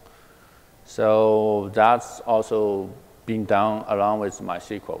down. So that's also being done along with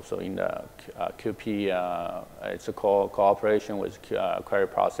MySQL. So in the QP, it's a cooperation with query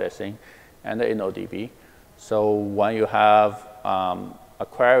processing and the InnoDB. So when you have a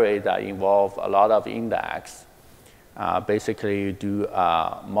query that involves a lot of index, basically you do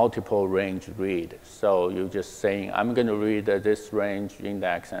multiple range read. So you're just saying, I'm going to read this range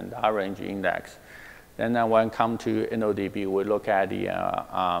index and that range index. Then when it comes to InnoDB, we look at the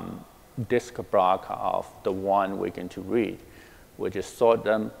disk block of the one we're going to read. We just sort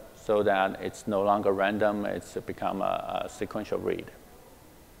them so that it's no longer random, it's become a sequential read.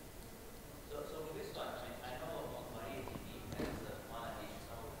 So with this one, I know MariaDB has one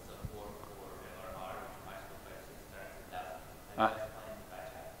additional support for MRR, MySQL 5.6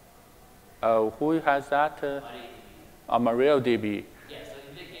 doesn't. Who has that? MariaDB. MariaDB. Yeah, so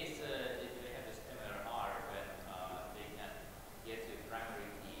in the case, if they have this MRR, when they can get to primary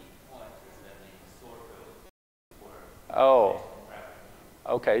key pointers, then they sort those for Oh,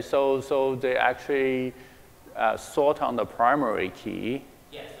 okay. So they actually sort on the primary key.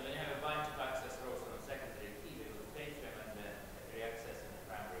 Yeah, so when you have a bunch of access rows on the secondary key, they will take them and then reaccess in the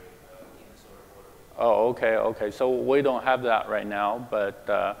primary in the sort of order. Oh, okay, okay. So we don't have that right now, but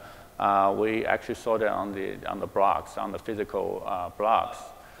we actually sort it on the blocks, on the physical blocks.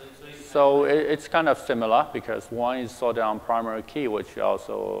 So it's kind of similar because one is sorted on primary key, which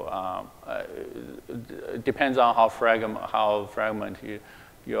also depends on how fragmented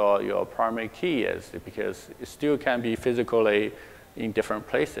your primary key is, because it still can be physically in different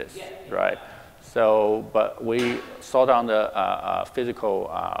places, right? So, but we sort on the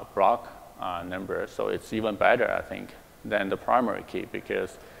physical block number, so it's even better, I think, than the primary key,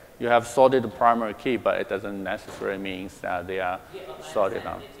 because you have sorted the primary key, but it doesn't necessarily mean that they are sorted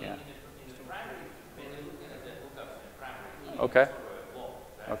on. Yeah. Okay.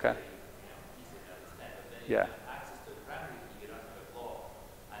 Okay. Yeah. Access to the primary key, you don't have a block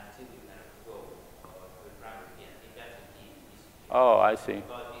until you kind of go to the primary key. I think that's a key issue. Oh, I see.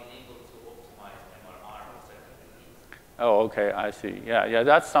 About being able to optimize MRR for secondary keys. Oh, okay, I see. Yeah, yeah,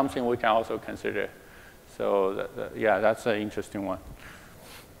 that's something we can also consider. So, yeah, that's an interesting one.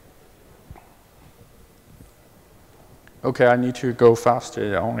 Okay, I need to go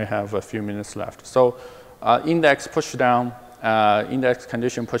faster. I only have a few minutes left. So, index push down, index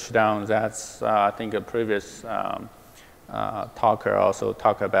condition push down, that's, I think, a previous talker also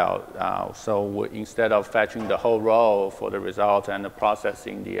talk about. So instead of fetching the whole row for the result and the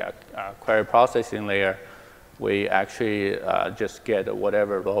processing the query processing layer, we actually just get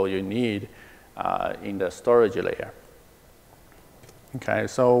whatever row you need in the storage layer. Okay,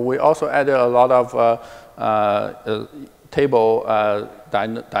 so we also added a lot of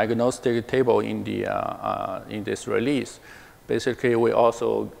diagnostic table in the in this release. Basically, we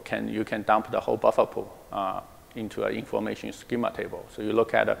also you can dump the whole buffer pool into an information schema table. So you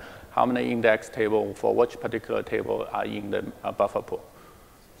look at how many index table for which particular table are in the buffer pool.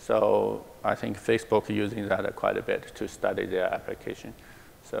 So I think Facebook using that quite a bit to study their application.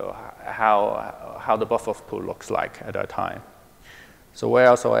 So how the buffer pool looks like at that time. So we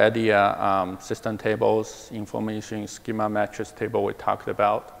also add the system tables, information schema matrix table we talked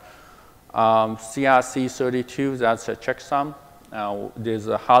about. CRC32, that's a checksum. There's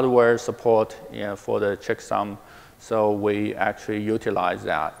a hardware support for the checksum, so we actually utilize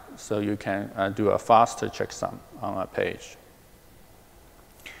that. So you can do a faster checksum on a page.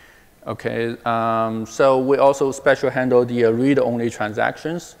 Okay, so we also special handle the read-only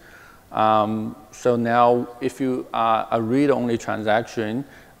transactions. So now if you are a read-only transaction,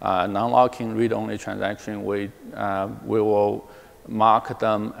 non-locking read-only transaction, we will mark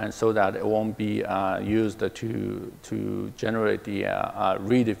them and so that it won't be used to generate the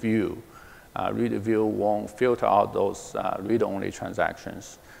read view. Read view won't filter out those read-only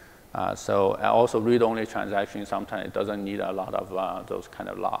transactions. So also read-only transactions, sometimes it doesn't need a lot of those kind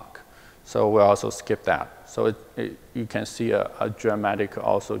of lock. So we also skip that. So you can see a dramatic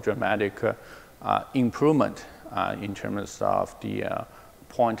improvement in terms of the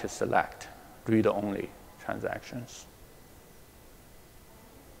point select read-only transactions.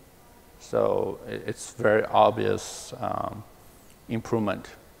 So it's very obvious improvement.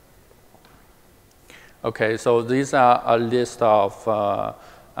 Okay, so these are a list of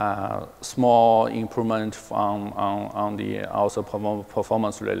small improvement on the also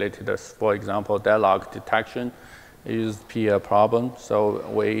performance related. For example, deadlock detection is a problem. So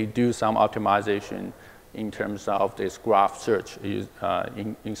we do some optimization in terms of this graph search.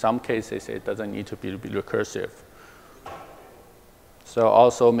 In some cases, it doesn't need to be recursive. So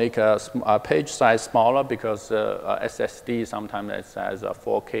also make a page size smaller because SSD sometimes it has a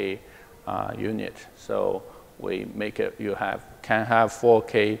 4K unit. So we make it, can have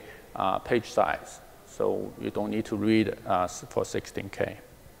 4K page size. So you don't need to read for 16K.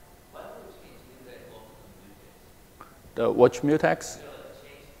 The which mutex?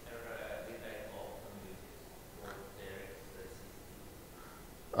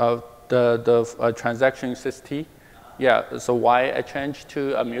 The transaction SysT. Yeah, so why I changed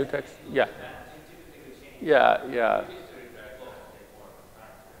to a mutex? Yeah.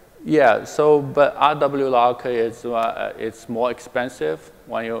 Yeah, so but RW lock is it's more expensive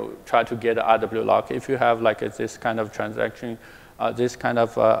when you try to get RW lock. If you have like this kind of transaction, this kind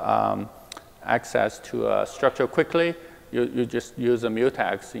of access to a structure quickly, you just use a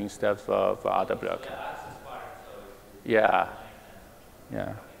mutex instead of RW lock. Yeah.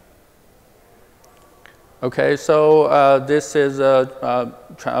 Okay, so this is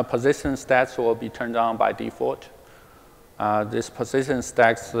position stats will be turned on by default. This position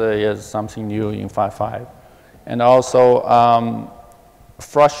stacks is something new in 5.5. And also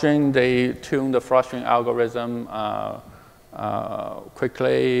flushing, they tune the flushing algorithm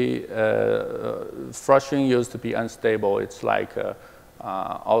quickly. Flushing used to be unstable. It's like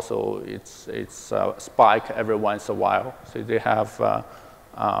also it's spike every once in a while. So they have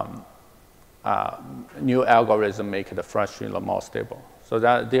new algorithm make the flushing more stable. So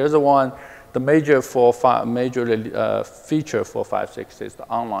there's one. The major feature for 5.6 is the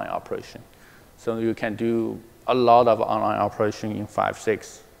online operation. So you can do a lot of online operation in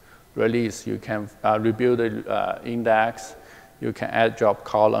 5.6 release. You can rebuild the index. You can add drop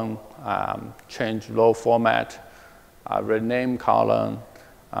column, change row format, rename column,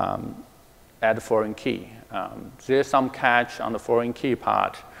 add foreign key. There's some catch on the foreign key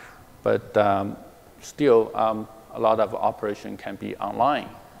part, but still a lot of operation can be online.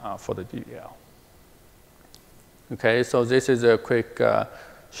 For the DDL. Okay, so this is a quick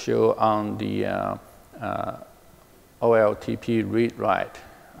show on the OLTP read-write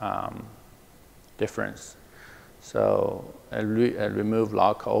difference. So a remove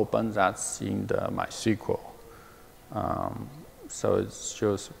lock open, that's in the MySQL. So it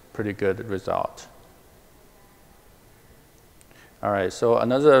shows pretty good result. All right, so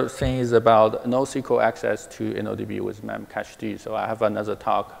another thing is about NoSQL access to InnoDB with memcached. So I have another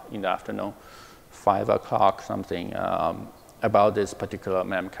talk in the afternoon, 5 o'clock something, about this particular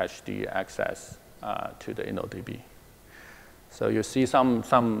memcached access to the InnoDB. So you see some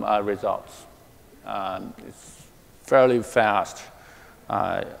results. It's fairly fast,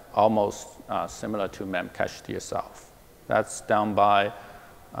 almost similar to Memcached yourself. That's done by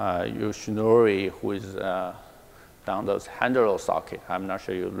Yoshinori, who is down those handler socket. I'm not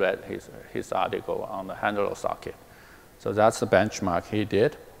sure you read his article on the handler socket. So that's the benchmark he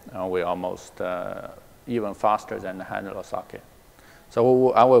did. We're almost even faster than the handler socket.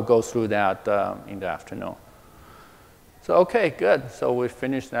 So I will go through that in the afternoon. So okay, good. So we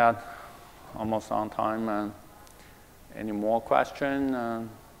finished that almost on time. And any more questions?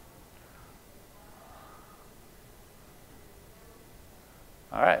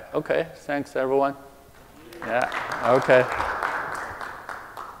 All right, okay, thanks everyone. Yeah, okay.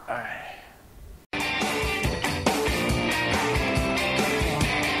 All right.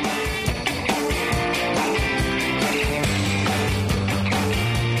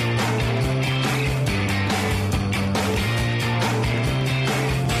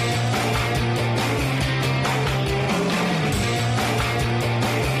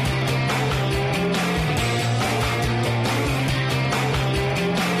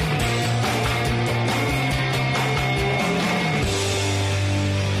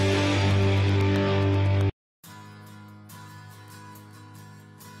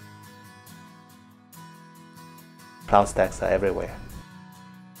 Cloud stacks are everywhere.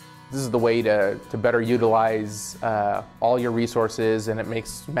 This is the way to better utilize all your resources, and it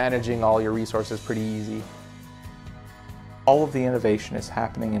makes managing all your resources pretty easy. All of the innovation is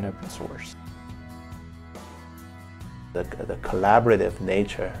happening in open source. The collaborative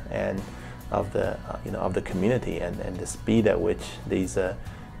nature and of the community and the speed at which these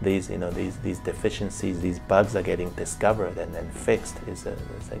deficiencies, these bugs are getting discovered and then fixed is a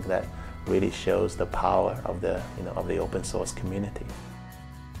thing that really shows the power of the open source community.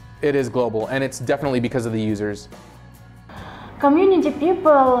 It is global, and it's definitely because of the users. Community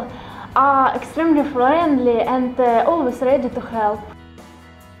people are extremely friendly and always ready to help.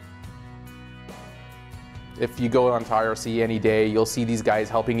 If you go onto IRC any day, you'll see these guys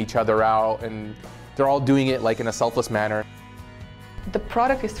helping each other out, and they're all doing it like in a selfless manner. The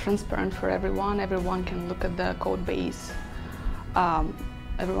product is transparent for everyone. Everyone can look at the code base.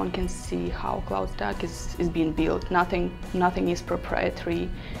 Everyone can see how CloudStack is being built. Nothing is proprietary.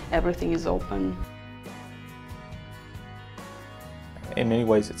 Everything is open. In many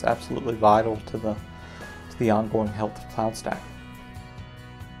ways, it's absolutely vital to the ongoing health of CloudStack.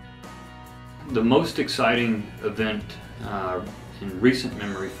 The most exciting event in recent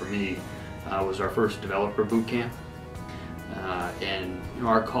memory for me was our first developer boot camp. And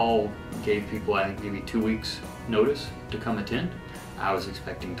our call gave people, I think, maybe 2 weeks notice to come attend. I was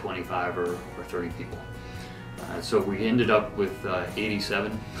expecting 25 or 30 people. So we ended up with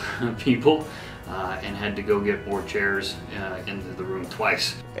 87 people and had to go get more chairs into the room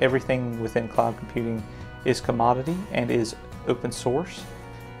twice. Everything within cloud computing is commodity and is open source.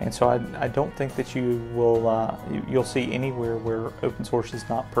 And so I don't think that you'll see anywhere where open source is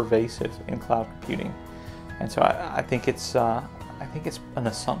not pervasive in cloud computing. And so I think it's an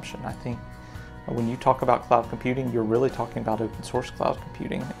assumption. I think when you talk about cloud computing, you're really talking about open source cloud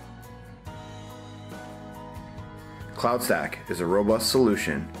computing. CloudStack is a robust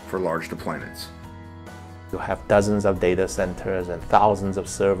solution for large deployments. You have dozens of data centers and thousands of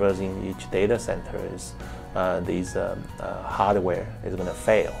servers in each data center. Hardware is going to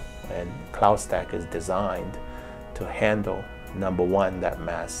fail, and CloudStack is designed to handle, number one, that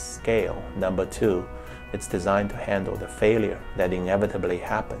mass scale. Number two, it's designed to handle the failure that inevitably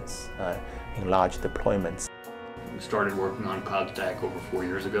happens in large deployments. We started working on CloudStack over 4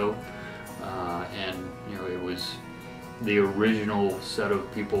 years ago, and it was the original set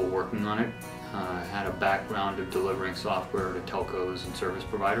of people working on it had a background of delivering software to telcos and service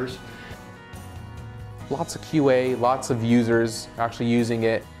providers. Lots of QA, lots of users actually using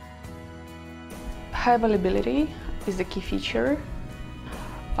it. High availability is the key feature.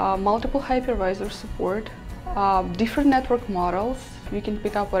 Multiple hypervisor support, different network models. You can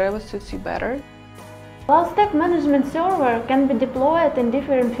pick up whatever suits you better. CloudStack management server can be deployed in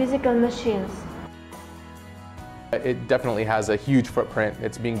different physical machines. It definitely has a huge footprint.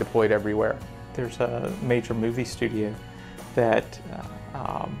 It's being deployed everywhere. There's a major movie studio that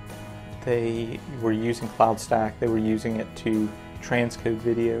they were using CloudStack. They were using it to transcode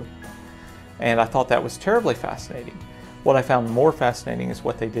video, and I thought that was terribly fascinating. What I found more fascinating is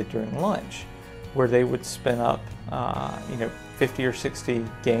what they did during lunch, where they would spin up 50 or 60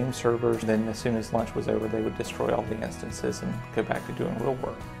 game servers. Then as soon as lunch was over, they would destroy all the instances and go back to doing real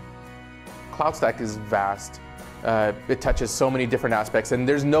work. CloudStack is vast. It touches so many different aspects, and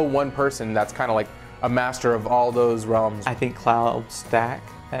there's no one person that's kind of like a master of all those realms. I think CloudStack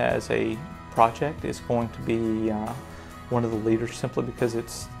as a project is going to be one of the leaders simply because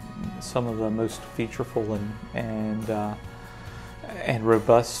it's some of the most featureful and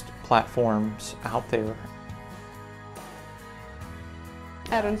robust platforms out there.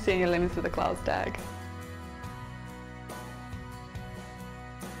 I don't see any limits to the CloudStack.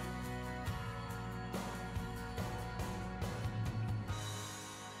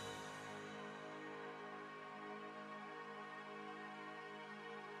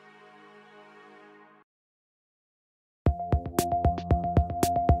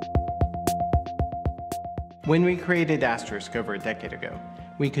 When we created Asterisk over a decade ago,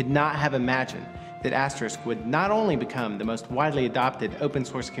 we could not have imagined that Asterisk would not only become the most widely adopted open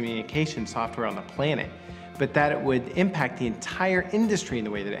source communication software on the planet, but that it would impact the entire industry in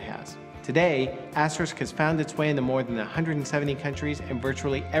the way that it has. Today, Asterisk has found its way into more than 170 countries and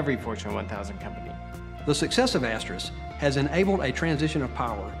virtually every Fortune 1000 company. The success of Asterisk has enabled a transition of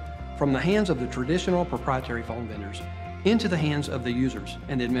power from the hands of the traditional proprietary phone vendors into the hands of the users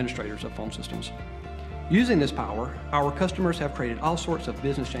and administrators of phone systems. Using this power, our customers have created all sorts of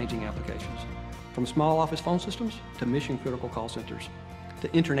business-changing applications, from small office phone systems to mission-critical call centers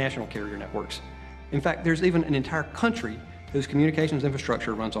to international carrier networks. In fact, there's even an entire country whose communications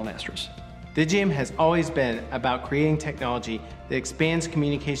infrastructure runs on Asterisk. Digium has always been about creating technology that expands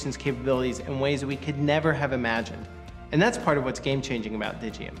communications capabilities in ways that we could never have imagined. And that's part of what's game-changing about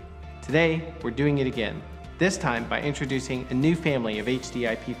Digium. Today, we're doing it again, this time by introducing a new family of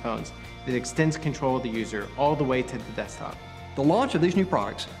HDIP phones that extends control of the user all the way to the desktop. The launch of these new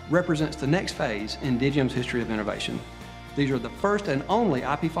products represents the next phase in Digium's history of innovation. These are the first and only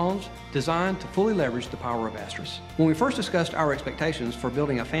IP phones designed to fully leverage the power of Asterisk. When we first discussed our expectations for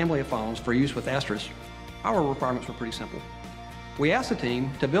building a family of phones for use with Asterisk, our requirements were pretty simple. We asked the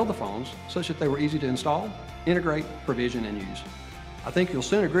team to build the phones such that they were easy to install, integrate, provision, and use. I think you'll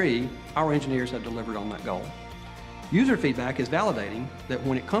soon agree our engineers have delivered on that goal. User feedback is validating that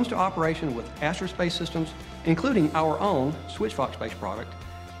when it comes to operation with Asterisk-based systems, including our own SwitchVox-based product,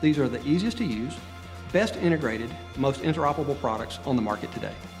 these are the easiest to use, best integrated, most interoperable products on the market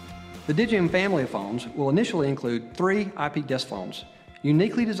today. The Digium family of phones will initially include 3 IP desk phones,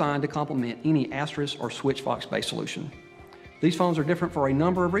 uniquely designed to complement any Asterisk or SwitchVox-based solution. These phones are different for a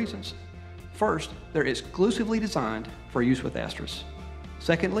number of reasons. First, they're exclusively designed for use with Asterisk.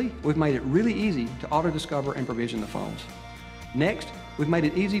 Secondly, we've made it really easy to auto-discover and provision the phones. Next, we've made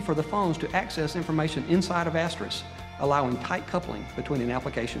it easy for the phones to access information inside of Asterisk, allowing tight coupling between an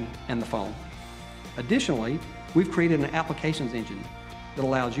application and the phone. Additionally, we've created an applications engine that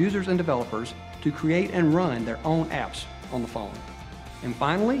allows users and developers to create and run their own apps on the phone. And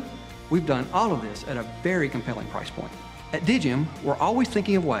finally, we've done all of this at a very compelling price point. At Digium, we're always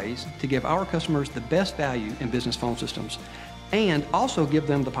thinking of ways to give our customers the best value in business phone systems, and also give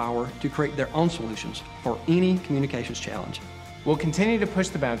them the power to create their own solutions for any communications challenge. We'll continue to push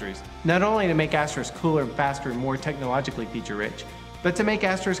the boundaries, not only to make Asterisk cooler, faster, and more technologically feature-rich, but to make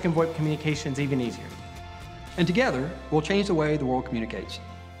Asterisk and VoIP communications even easier. And together, we'll change the way the world communicates.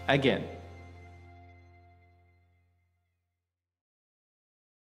 Again.